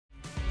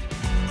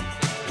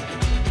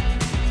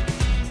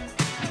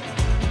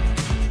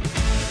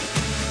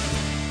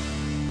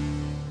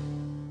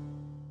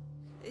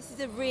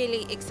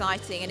really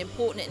exciting and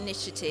important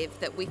initiative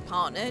that we've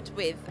partnered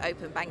with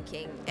Open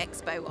Banking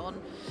Expo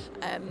on.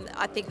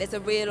 I think there's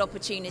a real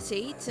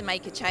opportunity to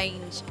make a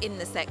change in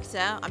the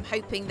sector. I'm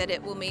hoping that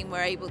it will mean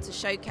we're able to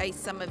showcase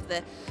some of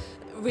the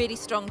really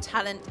strong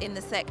talent in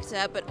the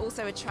sector, but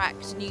also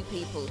attract new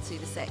people to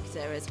the sector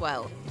as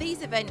well.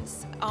 These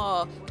events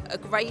are a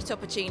great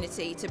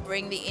opportunity to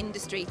bring the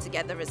industry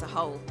together as a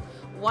whole.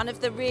 One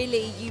of the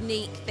really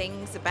unique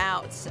things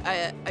about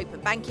open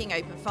banking,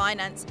 open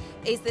finance,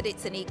 is that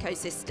it's an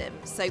ecosystem.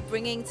 So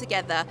bringing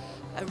together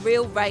a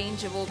real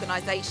range of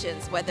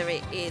organisations, whether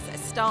it is a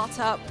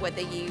startup,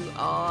 whether you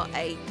are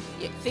a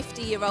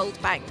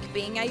 50-year-old bank,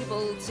 being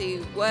able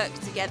to work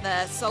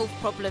together, solve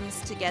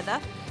problems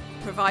together,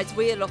 provides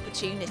real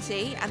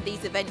opportunity, and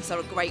these events are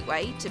a great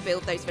way to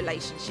build those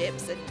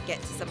relationships and get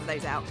to some of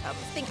those outcomes.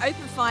 I think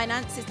open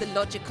finance is the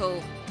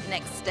logical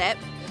next step.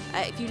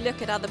 If you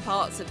look at other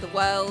parts of the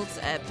world,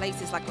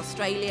 places like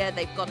Australia,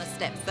 they've gone a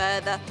step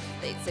further.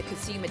 It's a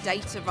consumer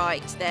data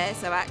right there,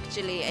 so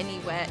actually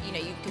anywhere,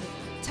 you can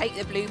take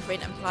the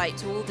blueprint and apply it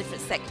to all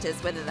different sectors,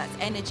 whether that's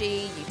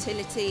energy,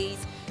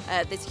 utilities.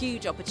 There's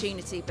huge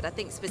opportunity, but I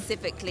think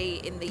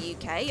specifically in the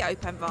UK,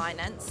 open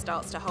finance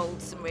starts to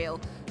hold some real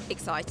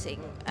exciting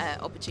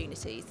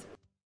opportunities.